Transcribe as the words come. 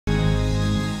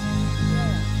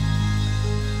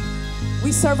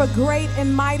We serve a great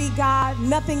and mighty God.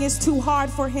 Nothing is too hard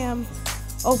for him.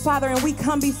 Oh, Father, and we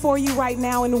come before you right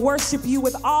now and worship you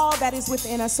with all that is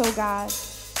within us, oh God.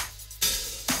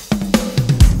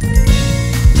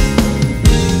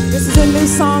 This is a new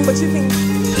song, but you can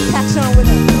catch on with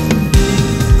it.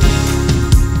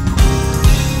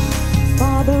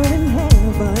 Father in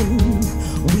heaven,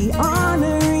 we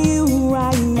honor you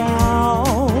right now.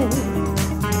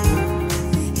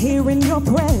 Here in your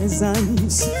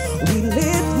presence, we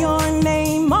lift your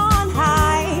name on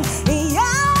high. Yahweh,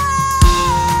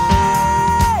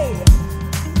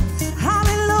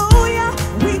 hallelujah,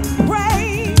 we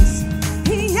praise.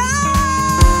 Yahweh,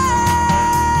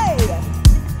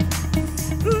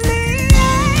 the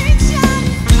ancient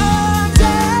of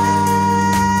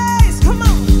days. Come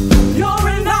on. You're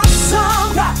an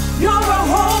awesome God. You're a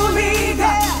holy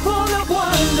God, full of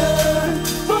wonder,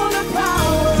 full of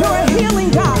power. You're a healing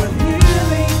God.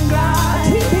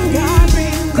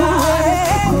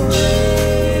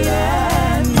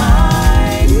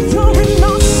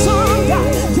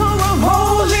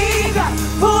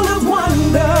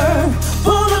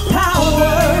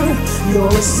 You're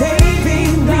a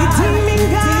saving,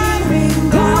 redeeming God,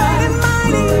 great and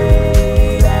mighty.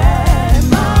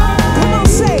 Come on,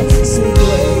 say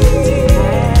great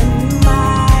and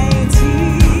mighty.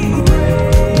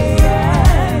 Great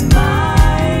and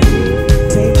mighty.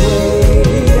 Say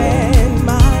great and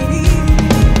mighty.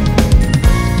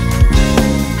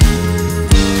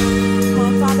 Come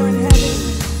on, Father in heaven.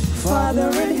 Father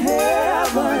in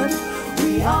heaven,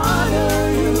 we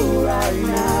honor you right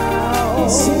now.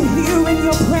 Sing here in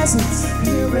your presence,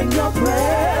 here in your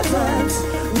presence,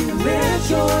 we lift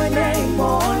your name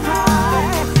on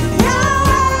high.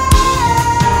 Yahweh,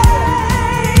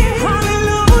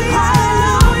 hallelujah,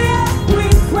 hallelujah, we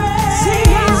praise.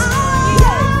 Sing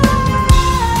Yahweh,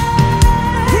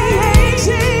 the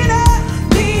ancient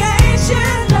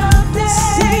of days.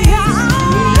 Sing Yahweh,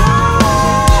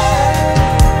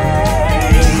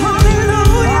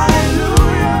 hallelujah,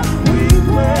 hallelujah, we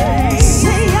praise.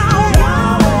 Sing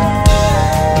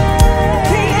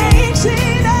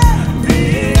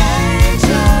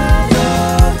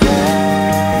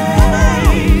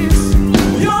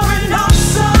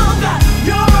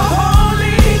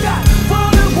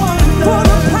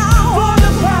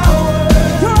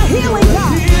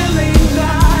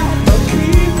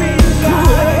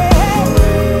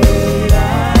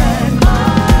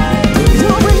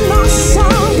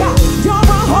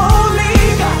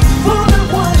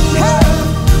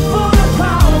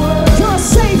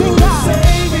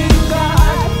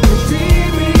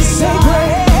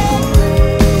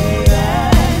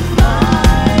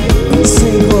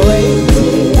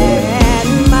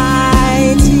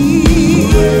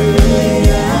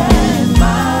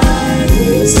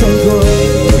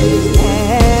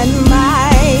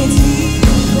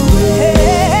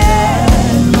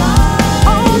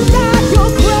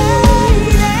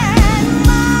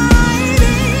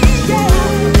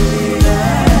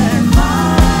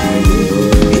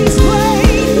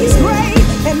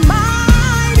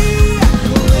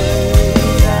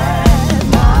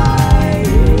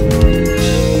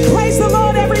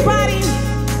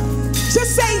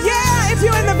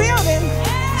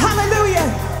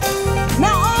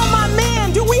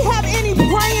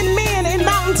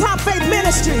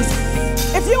Ministries.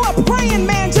 If you're a praying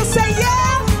man, just say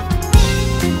yeah.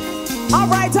 All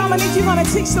right, Dominique, you're going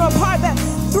to teach them a part that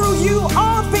through you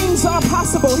all things are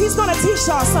possible. He's going to teach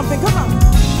y'all something. Come on.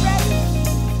 Ready?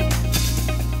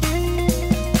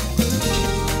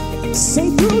 Say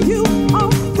through you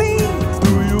all things.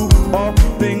 Through you all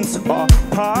things are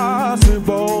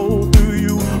possible. Through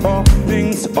you all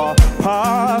things are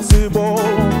possible.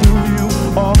 Through you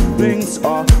all things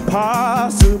are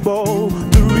possible.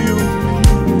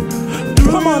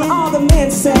 Come on, all the men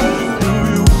say.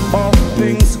 Through you, all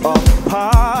things are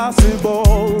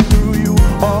possible. Through you,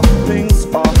 all things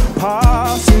are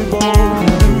possible.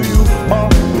 Through you, all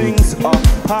things are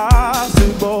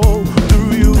possible.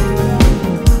 Through you,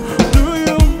 through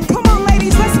you. Come on,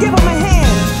 ladies, let's give them a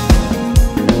hand.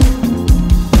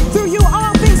 Through you,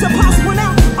 all things are possible.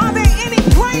 Now, are there any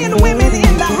praying women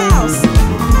in the house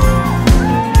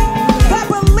that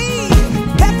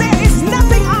believe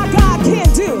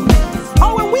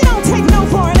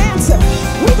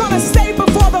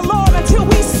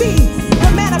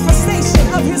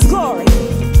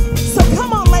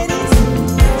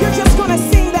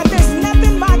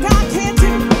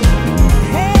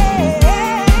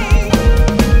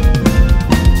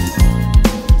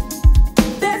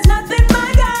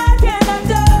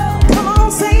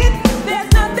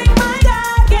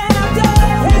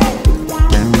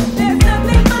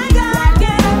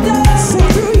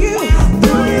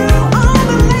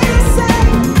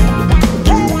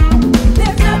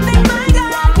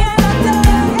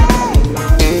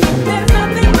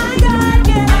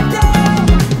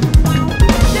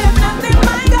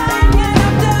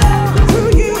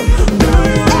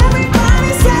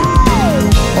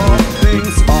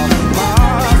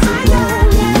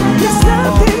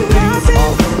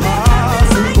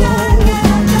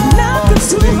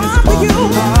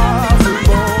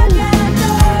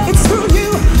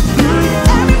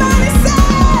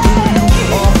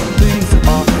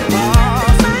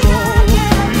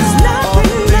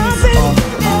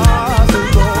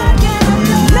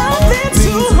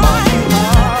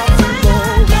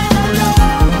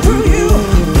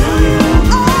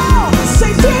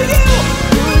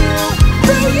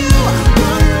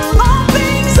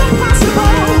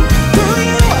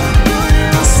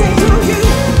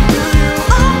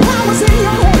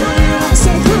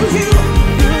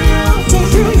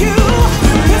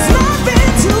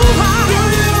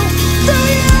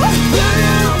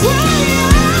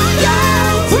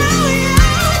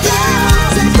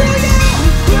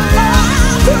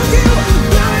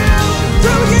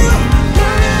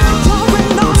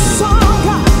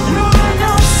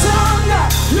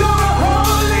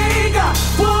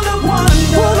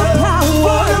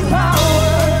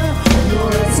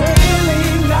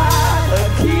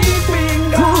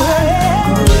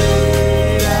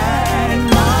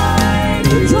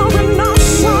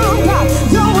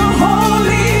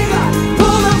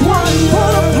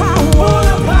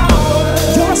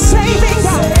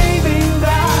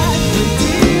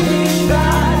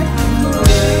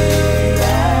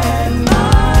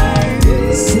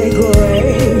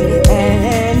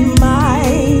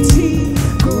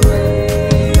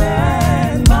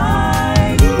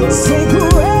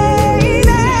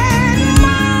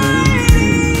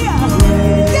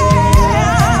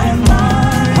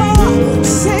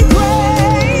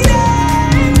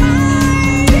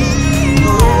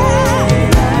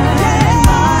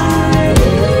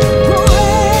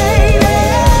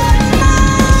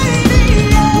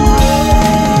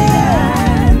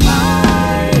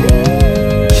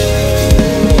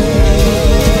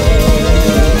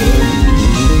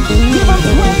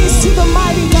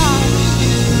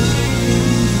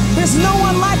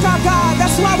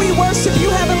That's why we worship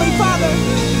you, Heavenly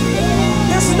Father.